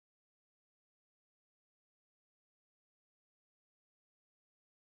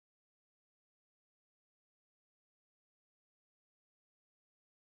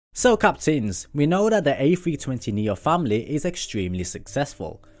So captains, we know that the A320neo family is extremely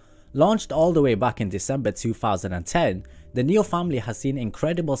successful. Launched all the way back in December 2010, the Neo family has seen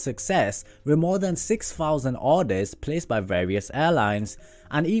incredible success with more than 6,000 orders placed by various airlines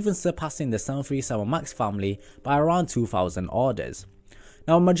and even surpassing the 737 MAX family by around 2,000 orders.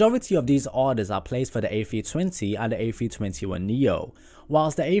 Now, a majority of these orders are placed for the A320 and the A321neo,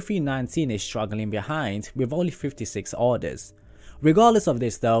 whilst the A319 is struggling behind with only 56 orders. Regardless of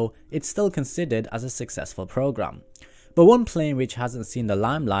this though, it's still considered as a successful program. But one plane which hasn't seen the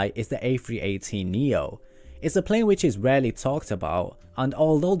limelight is the A318neo. It's a plane which is rarely talked about, and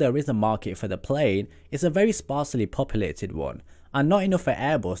although there is a market for the plane, it's a very sparsely populated one, and not enough for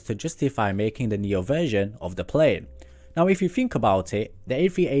Airbus to justify making the neo version of the plane. Now if you think about it, the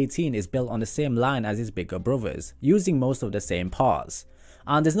A318 is built on the same line as its bigger brothers, using most of the same parts,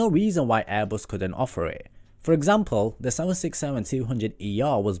 and there's no reason why Airbus couldn't offer it. For example, the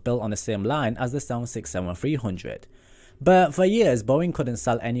 767-200ER was built on the same line as the 767-300. But for years, Boeing couldn't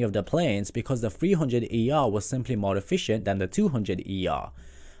sell any of the planes because the 300ER was simply more efficient than the 200ER.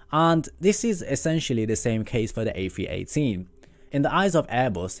 And this is essentially the same case for the A318. In the eyes of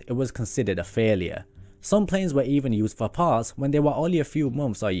Airbus, it was considered a failure. Some planes were even used for parts when they were only a few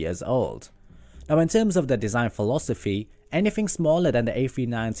months or years old. Now in terms of the design philosophy, anything smaller than the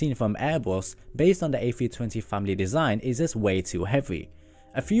A319 from Airbus based on the A320 family design is just way too heavy.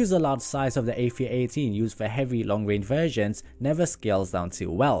 A fuselage size of the A318 used for heavy long-range versions never scales down too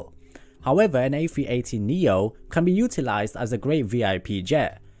well. However, an A318neo can be utilized as a great VIP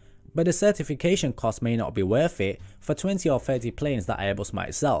jet, but the certification cost may not be worth it for 20 or 30 planes that Airbus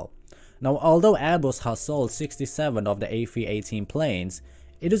might sell. Now, although Airbus has sold 67 of the A318 planes,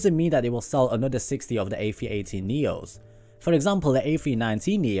 it doesn't mean that it will sell another 60 of the A318neos. For example, the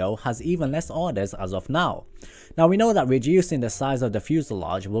A319neo has even less orders as of now. Now we know that reducing the size of the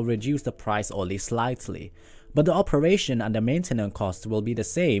fuselage will reduce the price only slightly, but the operation and the maintenance costs will be the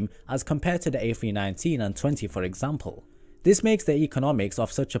same as compared to the A319 and 20 for example. This makes the economics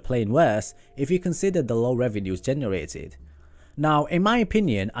of such a plane worse if you consider the low revenues generated. Now in my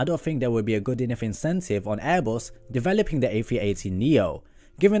opinion, I don't think there would be a good enough incentive on Airbus developing the A318neo,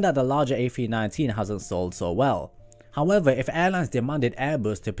 given that the larger A319 hasn't sold so well. However, if airlines demanded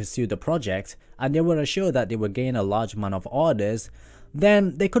Airbus to pursue the project and they were assured that they would gain a large amount of orders,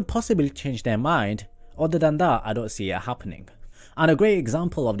 then they could possibly change their mind. Other than that, I don't see it happening. And a great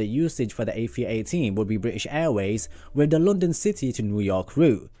example of the usage for the A318 would be British Airways with the London City to New York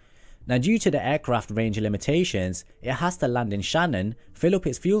route. Now due to the aircraft range limitations, it has to land in Shannon, fill up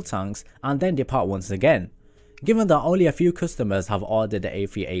its fuel tanks and then depart once again. Given that only a few customers have ordered the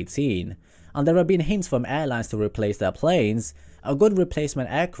A318, and there have been hints from airlines to replace their planes, a good replacement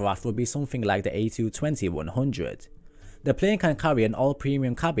aircraft would be something like the A320-100. The plane can carry an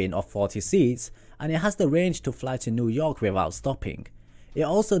all-premium cabin of 40 seats, and it has the range to fly to New York without stopping. It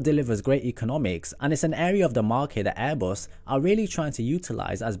also delivers great economics, and it's an area of the market that Airbus are really trying to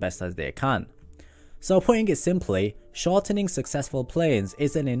utilize as best as they can. So putting it simply, shortening successful planes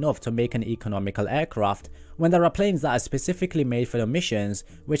isn't enough to make an economical aircraft when there are planes that are specifically made for the missions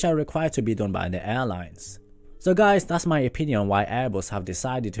which are required to be done by the airlines. So guys, that's my opinion on why Airbus have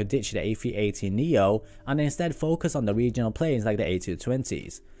decided to ditch the A318neo and instead focus on the regional planes like the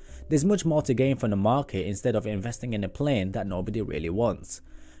A220s. There's much more to gain from the market instead of investing in a plane that nobody really wants.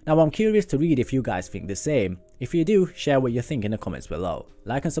 Now I'm curious to read if you guys think the same. If you do, share what you think in the comments below.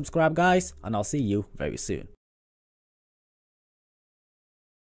 Like and subscribe guys, and I'll see you very soon.